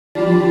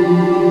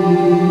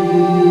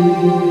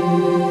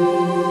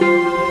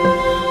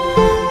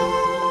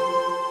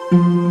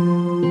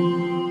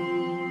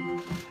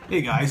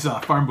guys,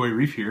 Farm Boy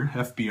Reef here,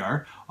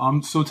 FBR.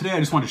 So today I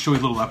just wanted to show you a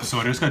little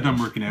episode. I just got done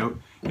working out,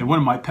 and one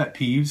of my pet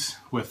peeves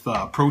with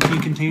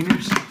protein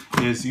containers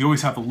is you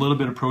always have a little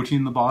bit of protein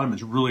in the bottom.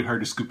 It's really hard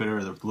to scoop it out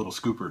of the little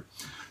scooper.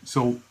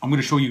 So I'm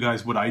going to show you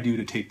guys what I do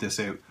to take this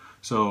out.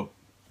 So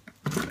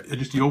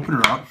you open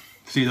her up,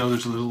 see though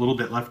there's a little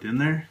bit left in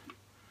there.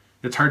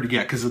 It's hard to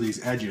get because of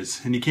these edges,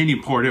 and you can't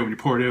even pour it out. When you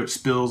pour it out, it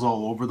spills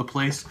all over the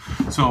place.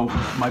 So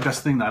my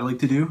best thing that I like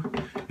to do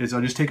is I'll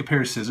just take a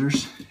pair of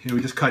scissors and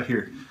we just cut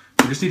here.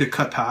 We just need to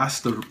cut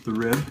past the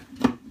rib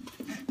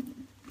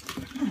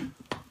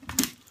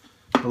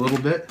a little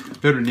bit,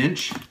 about an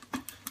inch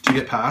to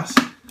get past.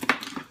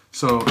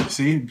 So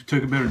see,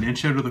 took about an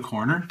inch out of the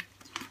corner.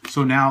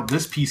 So now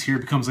this piece here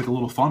becomes like a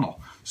little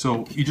funnel.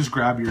 So you just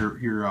grab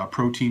your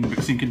protein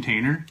mixing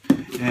container,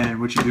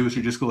 and what you do is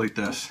you just go like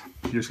this.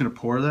 You're just going to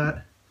pour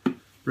that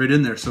right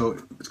in there. So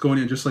it's going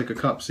in just like a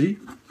cup, see?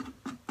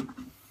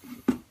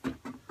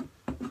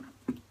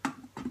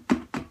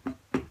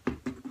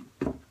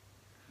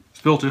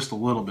 Spilled just a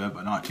little bit,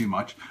 but not too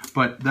much.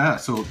 But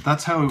so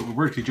that's how it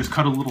works. You just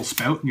cut a little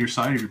spout in your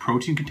side of your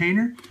protein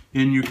container,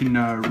 and you can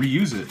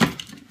reuse it.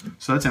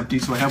 So that's empty.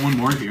 So I have one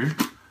more here.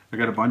 I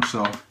got a bunch,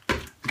 so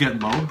it's getting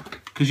low.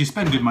 Because you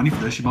spend good money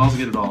for this, you might as well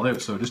get it all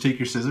out. So just take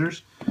your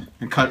scissors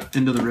and cut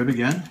into the rib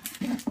again.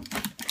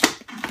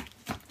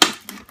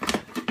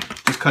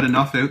 Just cut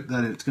enough out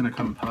that it's going to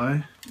come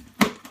high.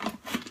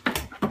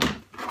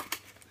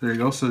 There you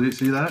go. So you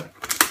see that?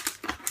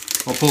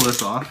 I'll pull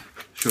this off,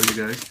 show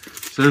you guys.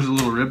 So there's a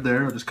little rib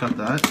there. I'll just cut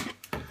that.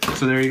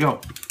 So there you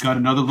go. Got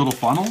another little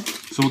funnel.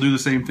 So we'll do the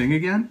same thing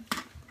again.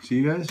 See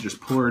you guys? Just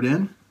pour it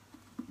in.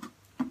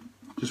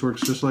 Just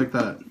works just like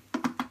that.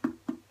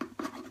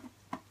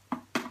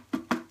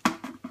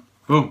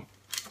 Boom.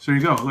 So there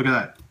you go. Look at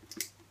that.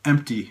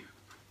 Empty.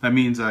 That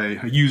means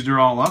I used her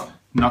all up,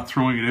 not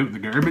throwing it out in the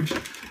garbage.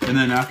 And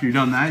then after you're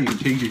done that, you can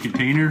take your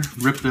container,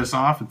 rip this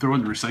off, and throw it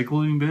in the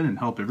recycling bin and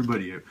help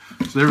everybody out.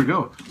 So there we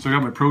go. So I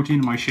got my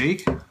protein in my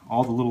shake,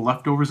 all the little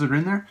leftovers that are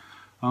in there.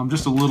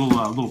 Just a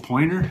little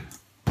pointer.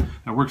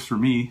 That works for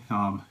me.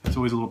 It's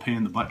always a little pain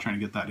in the butt trying to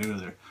get that out of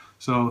there.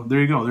 So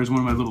there you go. There's one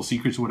of my little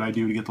secrets of what I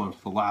do to get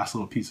the last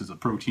little pieces of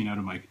protein out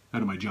of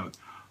my jug.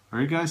 All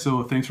right, guys.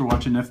 So thanks for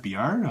watching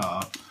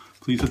FBR.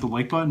 Please hit the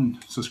like button,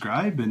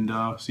 subscribe, and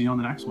see you on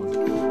the next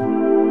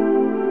one.